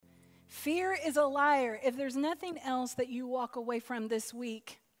Fear is a liar. If there's nothing else that you walk away from this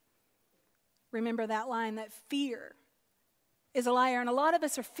week, remember that line, that fear is a liar. And a lot of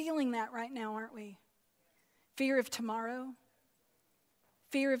us are feeling that right now, aren't we? Fear of tomorrow,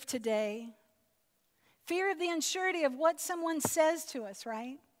 fear of today, fear of the uncertainty of what someone says to us,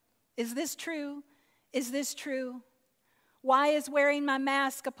 right? Is this true? Is this true? Why is wearing my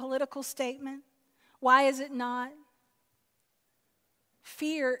mask a political statement? Why is it not?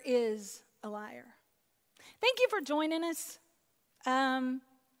 Fear is a liar. Thank you for joining us. I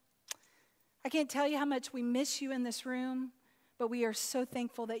can't tell you how much we miss you in this room, but we are so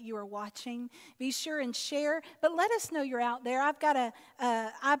thankful that you are watching. Be sure and share, but let us know you're out there. I've got a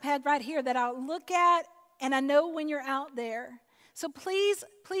iPad right here that I'll look at, and I know when you're out there. So please,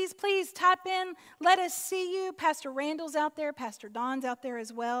 please, please type in, let us see you. Pastor Randall's out there. Pastor Don's out there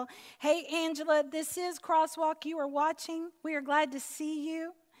as well. Hey, Angela, this is Crosswalk. You are watching. We are glad to see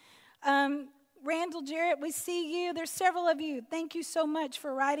you. Randall, Jarrett, we see you. There's several of you. Thank you so much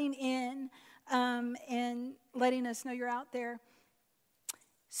for writing in and letting us know you're out there.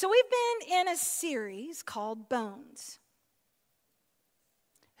 So we've been in a series called Bones.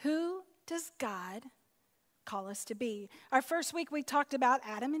 Who does God call us to be? Our first week we talked about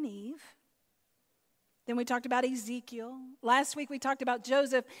Adam and Eve. Then we talked about Ezekiel. Last week we talked about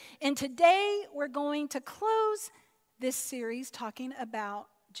Joseph. And today we're going to close this series talking about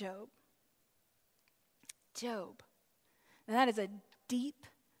Job. Job. Now that is a deep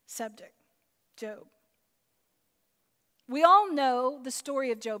subject. Job. We all know the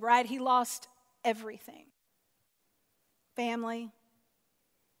story of Job, right? He lost everything. Family,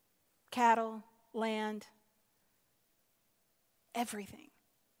 cattle, land, everything.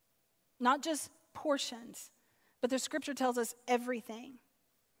 Not just portions, but the scripture tells us everything.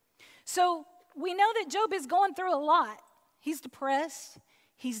 So we know that Job is going through a lot. He's depressed.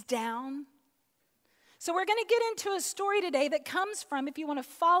 He's down. So we're going to get into a story today that comes from, if you want to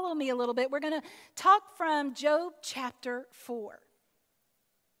follow me a little bit, we're going to talk from Job chapter 4.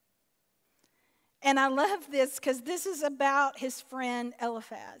 And I love this because this is about his friend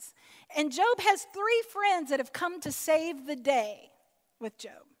Eliphaz. And Job has 3 friends that have come to save the day with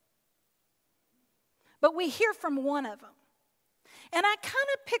Job. But we hear from one of them. And I kind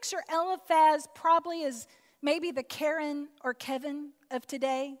of picture Eliphaz probably as maybe the Karen or Kevin of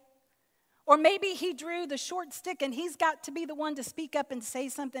today. Or maybe he drew the short stick and he's got to be the one to speak up and say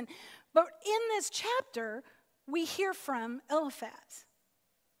something. But in this chapter, we hear from Eliphaz.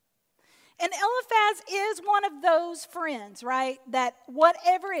 And Eliphaz is one of those friends, right? That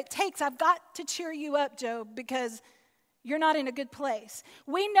whatever it takes, I've got to cheer you up, Job, because you're not in a good place.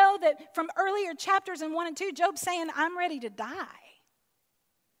 We know that from earlier chapters in 1 and 2, Job's saying, I'm ready to die.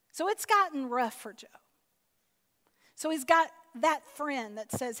 So it's gotten rough for Job. So he's got that friend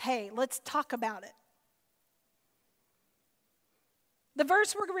that says, hey, let's talk about it. The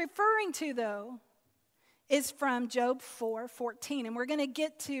verse we're referring to, though, is from Job 4:14. And we're going to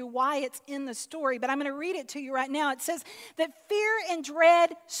get to why it's in the story, but I'm going to read it to you right now. It says that fear and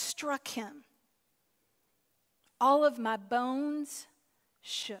dread struck him. All of my bones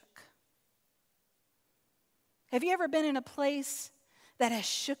shook. Have you ever been in a place that has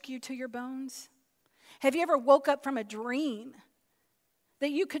shook you to your bones? Have you ever woke up from a dream that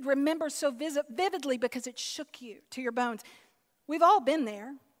you could remember so vividly because it shook you to your bones? We've all been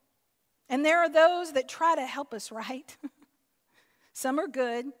there. And there are those that try to help us, right? Some are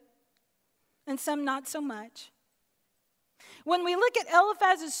good, and some not so much. When we look at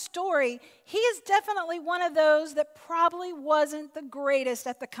Eliphaz's story, he is definitely one of those that probably wasn't the greatest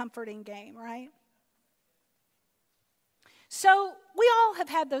at the comforting game, right? So we all have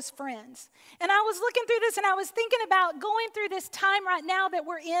had those friends. And I was looking through this and I was thinking about going through this time right now that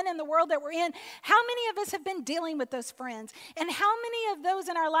we're in the world that we're in. How many of us have been dealing with those friends? And how many of those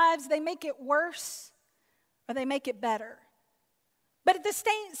in our lives, they make it worse or they make it better? But at the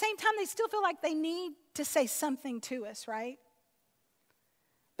same time, they still feel like they need to say something to us, right?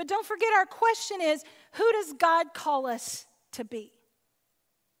 But don't forget, our question is, who does God call us to be?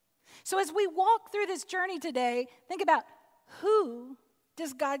 So as we walk through this journey today, think about, who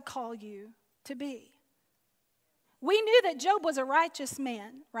does God call you to be? We knew that Job was a righteous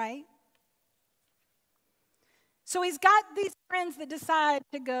man, right? So he's got these friends that decide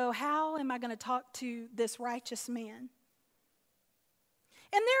to go, how am I going to talk to this righteous man?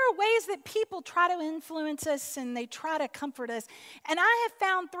 And there are ways that people try to influence us and they try to comfort us. And I have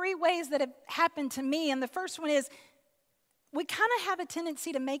found 3 ways that have happened to me. And the first one is we kind of have a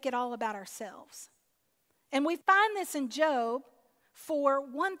tendency to make it all about ourselves. And we find this in Job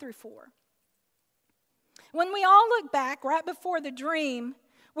 4:1-4. When we all look back right before the dream,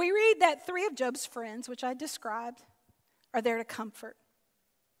 We read that 3 of Job's friends, which I described, are there to comfort.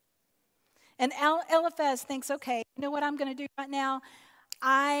 And Eliphaz thinks, okay, you know what I'm going to do right now?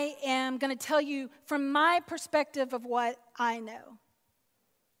 I am going to tell you from my perspective of what I know.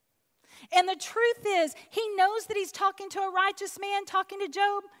 And the truth is, he knows that he's talking to a righteous man, talking to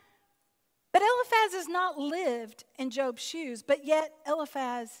Job. But Eliphaz has not lived in Job's shoes, but yet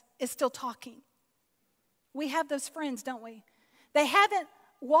Eliphaz is still talking. We have those friends, don't we? They haven't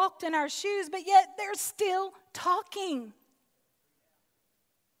walked in our shoes, but yet they're still talking.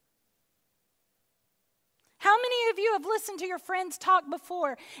 How many of you have listened to your friends talk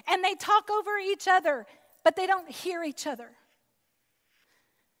before and they talk over each other, but they don't hear each other?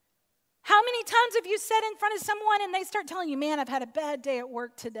 How many times have you sat in front of someone and they start telling you, man, I've had a bad day at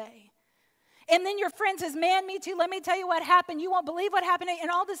work today? And then your friend says, man, me too, let me tell you what happened. You won't believe what happened.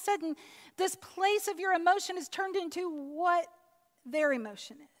 And all of a sudden, this place of your emotion is turned into what their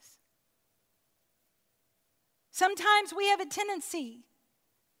emotion is. Sometimes we have a tendency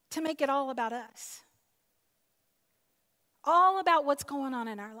to make it all about us. All about what's going on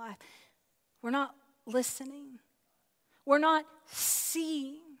in our life. We're not listening. We're not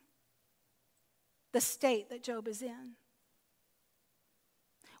seeing the state that Job is in.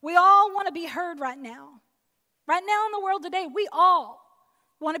 We all want to be heard right now. Right now in the world today, we all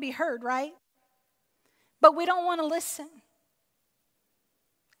want to be heard, right? But we don't want to listen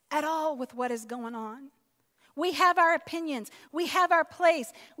at all with what is going on. We have our opinions. We have our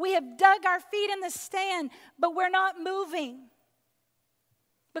place. We have dug our feet in the sand, but we're not moving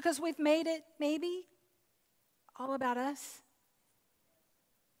because we've made it maybe all about us.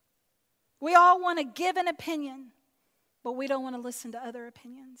 We all want to give an opinion, but we don't want to listen to other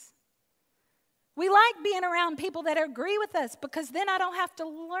opinions. We like being around people that agree with us because then I don't have to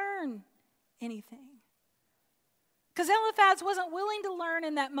learn anything. Because Eliphaz wasn't willing to learn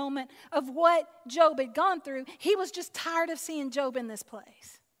in that moment of what Job had gone through. He was just tired of seeing Job in this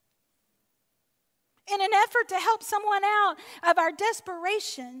place. In an effort to help someone out of our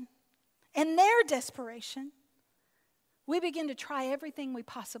desperation and their desperation, we begin to try everything we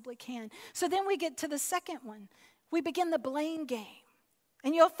possibly can. So then we get to the second one. We begin the blame game.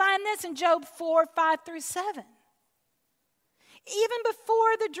 And you'll find this in Job 4, 5 through 7. Even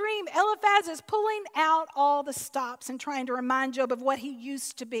before the dream, Eliphaz is pulling out all the stops and trying to remind Job of what he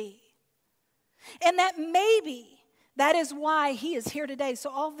used to be. And that maybe that is why he is here today. So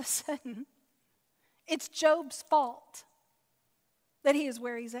all of a sudden, it's Job's fault that he is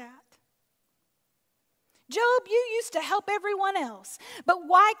where he's at. Job, you used to help everyone else, but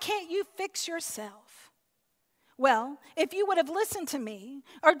why can't you fix yourself? Well, if you would have listened to me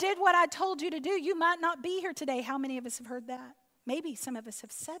or did what I told you to do, you might not be here today. How many of us have heard that? Maybe some of us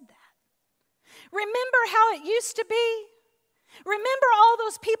have said that. Remember how it used to be? Remember all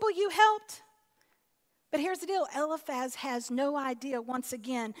those people you helped? But here's the deal. Eliphaz has no idea, once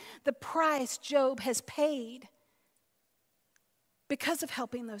again, the price Job has paid because of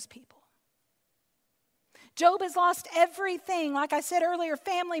helping those people. Job has lost everything, like I said earlier,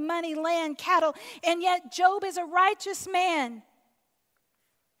 family, money, land, cattle, and yet Job is a righteous man.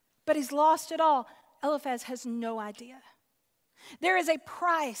 But he's lost it all. Eliphaz has no idea. There is a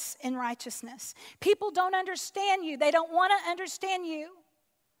price in righteousness. People don't understand you. They don't want to understand you.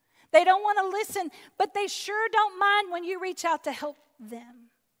 They don't want to listen, but they sure don't mind when you reach out to help them.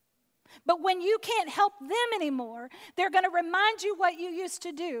 But when you can't help them anymore, they're going to remind you what you used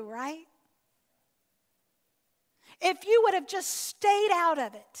to do, right? If you would have just stayed out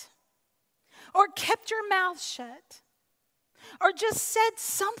of it, or kept your mouth shut, or just said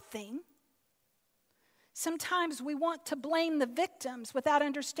something, sometimes we want to blame the victims without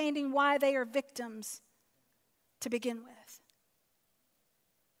understanding why they are victims to begin with.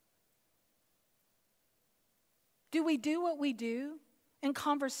 Do we do what we do in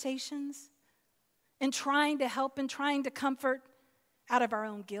conversations, in trying to help and trying to comfort out of our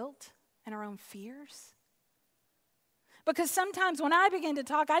own guilt and our own fears? Because sometimes when I begin to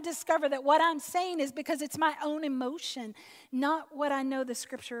talk, I discover that what I'm saying is because it's my own emotion, not what I know the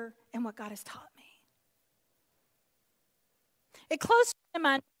scripture and what God has taught me. A close friend of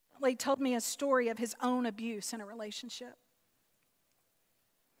mine recently told me a story of his own abuse in a relationship.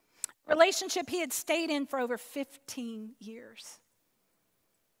 A relationship he had stayed in for over 15 years.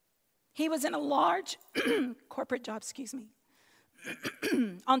 He was in a large corporate job,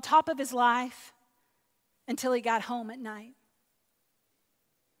 on top of his life, until he got home at night.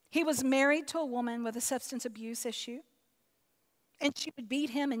 He was married to a woman with a substance abuse issue, and she would beat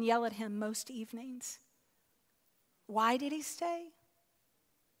him and yell at him most evenings. Why did he stay?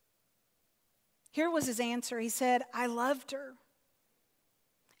 Here was his answer. He said, I loved her.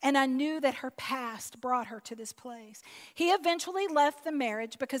 And I knew that her past brought her to this place. He eventually left the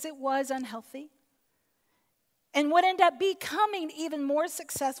marriage because it was unhealthy and would end up becoming even more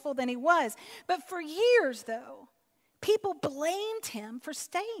successful than he was. But for years, though, people blamed him for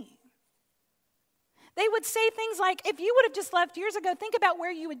staying. They would say things like, if you would have just left years ago, think about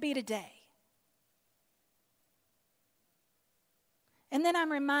where you would be today. And then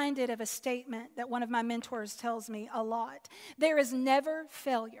I'm reminded of a statement that one of my mentors tells me a lot. There is never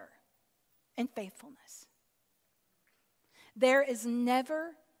failure in faithfulness. There is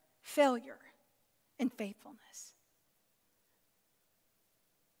never failure in faithfulness.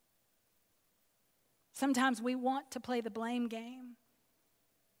 Sometimes we want to play the blame game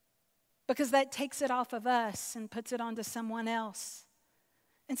because that takes it off of us and puts it onto someone else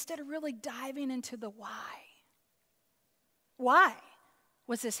instead of really diving into the why. Why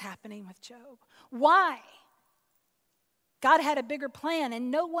was this happening with Job? Why? God had a bigger plan,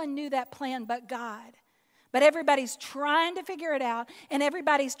 and no one knew that plan but God. But everybody's trying to figure it out, and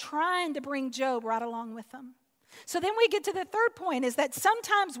everybody's trying to bring Job right along with them. So then we get to the third point, is that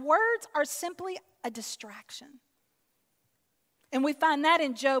sometimes words are simply a distraction. And we find that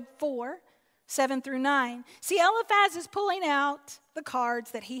in Job 4, 7 through 9. See, Eliphaz is pulling out the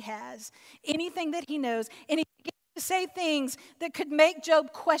cards that he has, anything that he knows, and he begins to say things that could make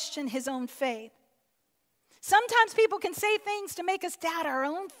Job question his own faith. Sometimes people can say things to make us doubt our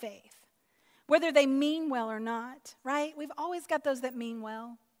own faith, whether they mean well or not, right? We've always got those that mean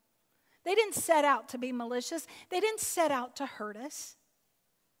well. They didn't set out to be malicious. They didn't set out to hurt us.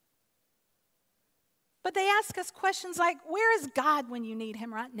 But they ask us questions like, where is God when you need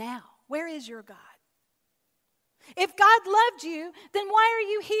him right now? Where is your God? If God loved you, then why are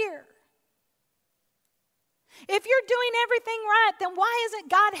you here? If you're doing everything right, then why isn't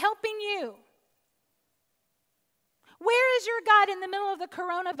God helping you? Where is your God in the middle of the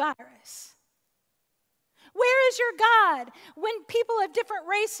coronavirus? Where is your God when people of different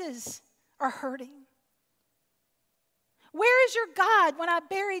races are hurting? Where is your God when I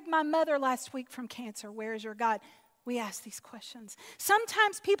buried my mother last week from cancer? Where is your God? We ask these questions.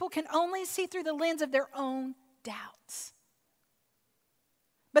 Sometimes people can only see through the lens of their own doubts.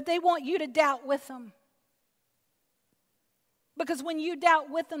 But they want you to doubt with them. Because when you doubt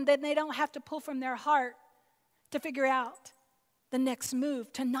with them, then they don't have to pull from their heart to figure out the next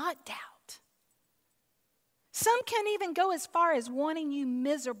move, to not doubt. Some can even go as far as wanting you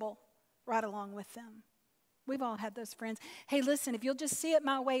miserable right along with them. We've all had those friends. Hey, listen, if you'll just see it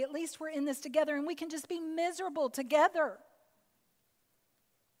my way, at least we're in this together and we can just be miserable together.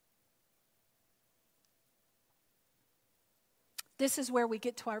 This is where we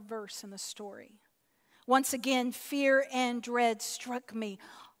get to our verse in the story. Once again, fear and dread struck me.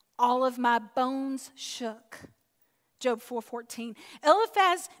 All of my bones shook. Job 4:14.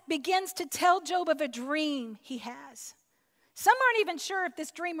 Eliphaz begins to tell Job of a dream he has. Some aren't even sure if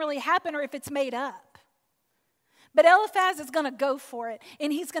this dream really happened or if it's made up. But Eliphaz is going to go for it,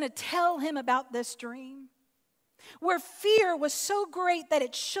 and he's going to tell him about this dream, where fear was so great that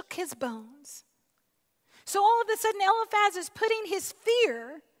it shook his bones. So all of a sudden, Eliphaz is putting his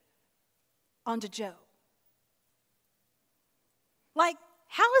fear onto Job. Like,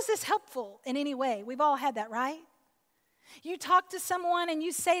 how is this helpful in any way? We've all had that, right? You talk to someone and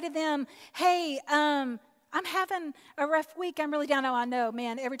you say to them, hey, I'm having a rough week. I'm really down. Oh, I know,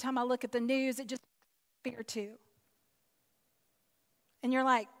 man. Every time I look at the news, it just fear too. And you're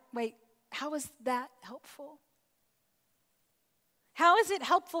like, wait, how is that helpful? How is it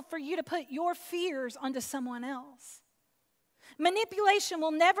helpful for you to put your fears onto someone else? Manipulation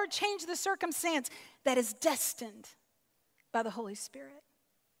will never change the circumstance that is destined by the Holy Spirit.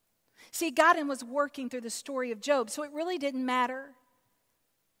 See, God was working through the story of Job, so it really didn't matter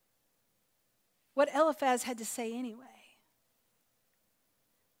what Eliphaz had to say anyway.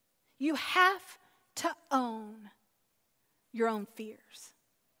 You have to own your own fears.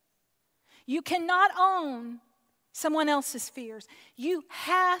 You cannot own someone else's fears. You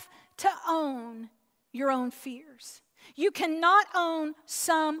have to own your own fears. You cannot own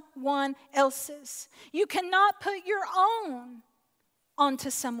someone else's. You cannot put your own onto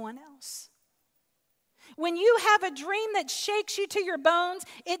someone else. When you have a dream that shakes you to your bones,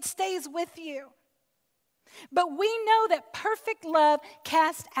 it stays with you. But we know that perfect love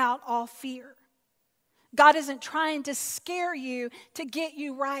casts out all fear. God isn't trying to scare you to get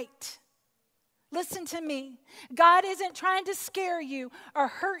you right. Listen to me. God isn't trying to scare you or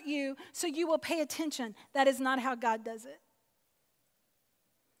hurt you so you will pay attention. That is not how God does it.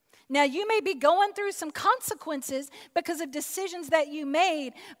 Now, you may be going through some consequences because of decisions that you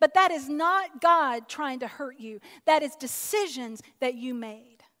made, but that is not God trying to hurt you. That is decisions that you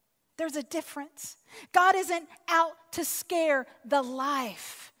made. There's a difference. God isn't out to scare the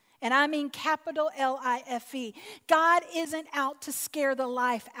life. And I mean capital L-I-F-E. God isn't out to scare the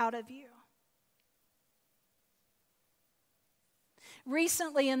life out of you.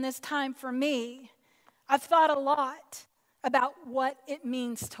 Recently in this time for me, I've thought a lot about what it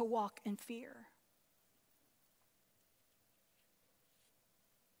means to walk in fear.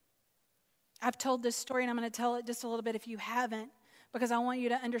 I've told this story, and I'm going to tell it just a little bit if you haven't, because I want you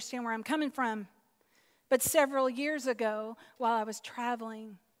to understand where I'm coming from. But several years ago, while I was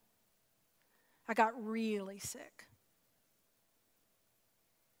traveling, I got really sick.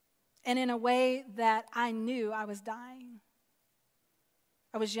 And in a way that I knew I was dying.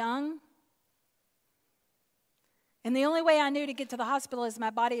 I was young. And the only way I knew to get to the hospital is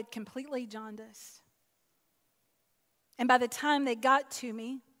my body had completely jaundiced. And by the time they got to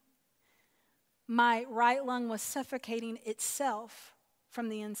me, my right lung was suffocating itself from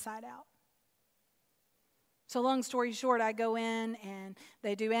the inside out. So long story short, I go in and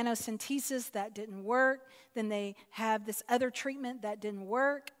they do amniocentesis. That didn't work. Then they have this other treatment that didn't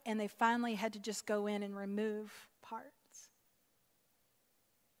work. And they finally had to just go in and remove parts.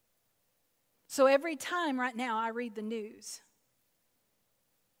 So every time right now I read the news,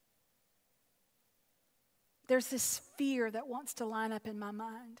 there's this fear that wants to line up in my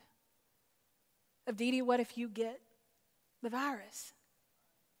mind. Of Dee Dee, what if you get the virus?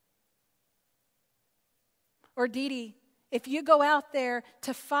 Or Dee Dee, if you go out there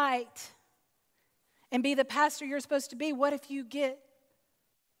to fight and be the pastor you're supposed to be, what if you get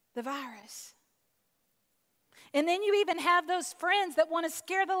the virus? And then you even have those friends that want to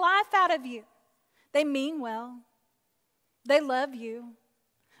scare the life out of you. They mean well. They love you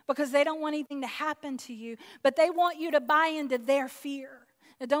because they don't want anything to happen to you, but they want you to buy into their fear.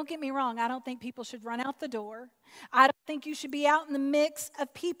 Now, don't get me wrong. I don't think people should run out the door. I don't think you should be out in the mix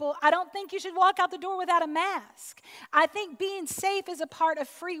of people. I don't think you should walk out the door without a mask. I think being safe is a part of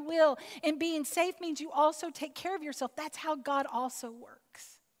free will, and being safe means you also take care of yourself. That's how God also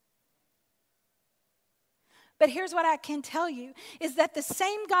works. But here's what I can tell you, is that the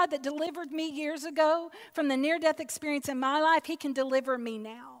same God that delivered me years ago from the near-death experience in my life, He can deliver me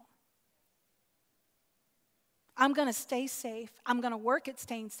now. I'm going to stay safe. I'm going to work at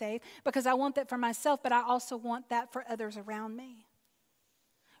staying safe because I want that for myself, but I also want that for others around me.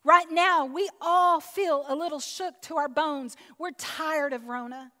 Right now, we all feel a little shook to our bones. We're tired of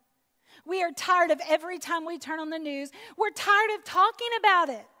Rona. We are tired of every time we turn on the news. We're tired of talking about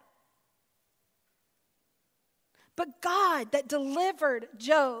it. But God that delivered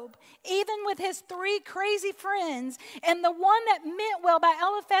Job, even with his 3 crazy friends, and the one that meant well by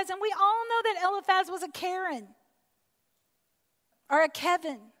Eliphaz, and we all know that Eliphaz was a Karen. Or a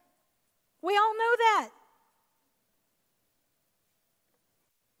Kevin. We all know that.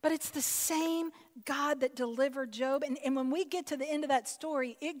 But it's the same God that delivered Job. And when we get to the end of that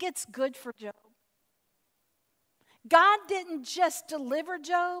story, it gets good for Job. God didn't just deliver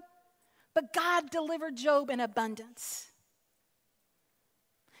Job, but God delivered Job in abundance.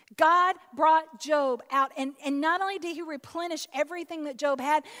 God brought Job out. And not only did He replenish everything that Job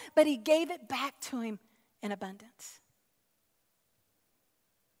had, but He gave it back to him in abundance.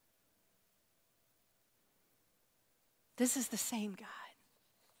 This is the same God.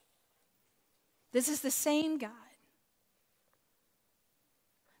 This is the same God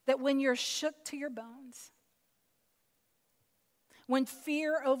that when you're shook to your bones, when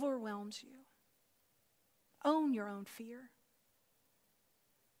fear overwhelms you, own your own fear,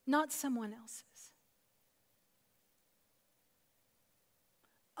 not someone else's.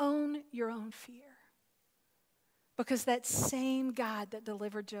 Own your own fear. Because that same God that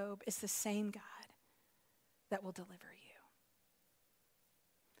delivered Job is the same God that will deliver you.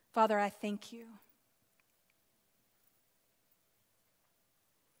 Father, I thank you.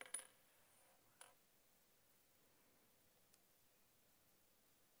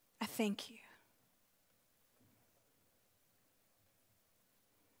 I thank you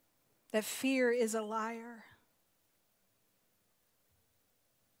that fear is a liar.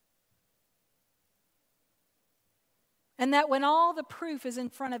 And that when all the proof is in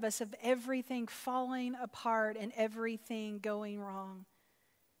front of us of everything falling apart and everything going wrong,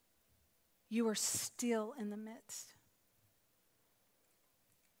 you are still in the midst.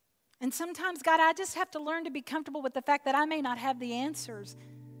 And sometimes, God, I just have to learn to be comfortable with the fact that I may not have the answers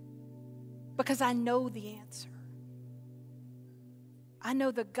because I know the answer. I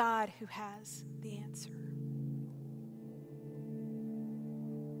know the God who has the answer.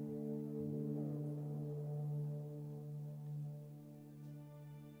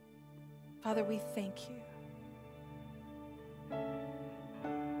 Father, we thank you.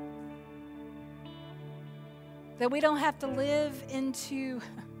 That we don't have to live into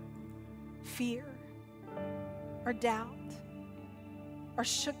fear or doubt or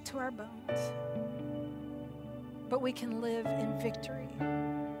shook to our bones, but we can live in victory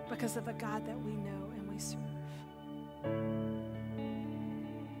because of the God that we know and we serve.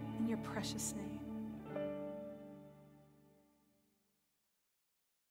 In your precious name.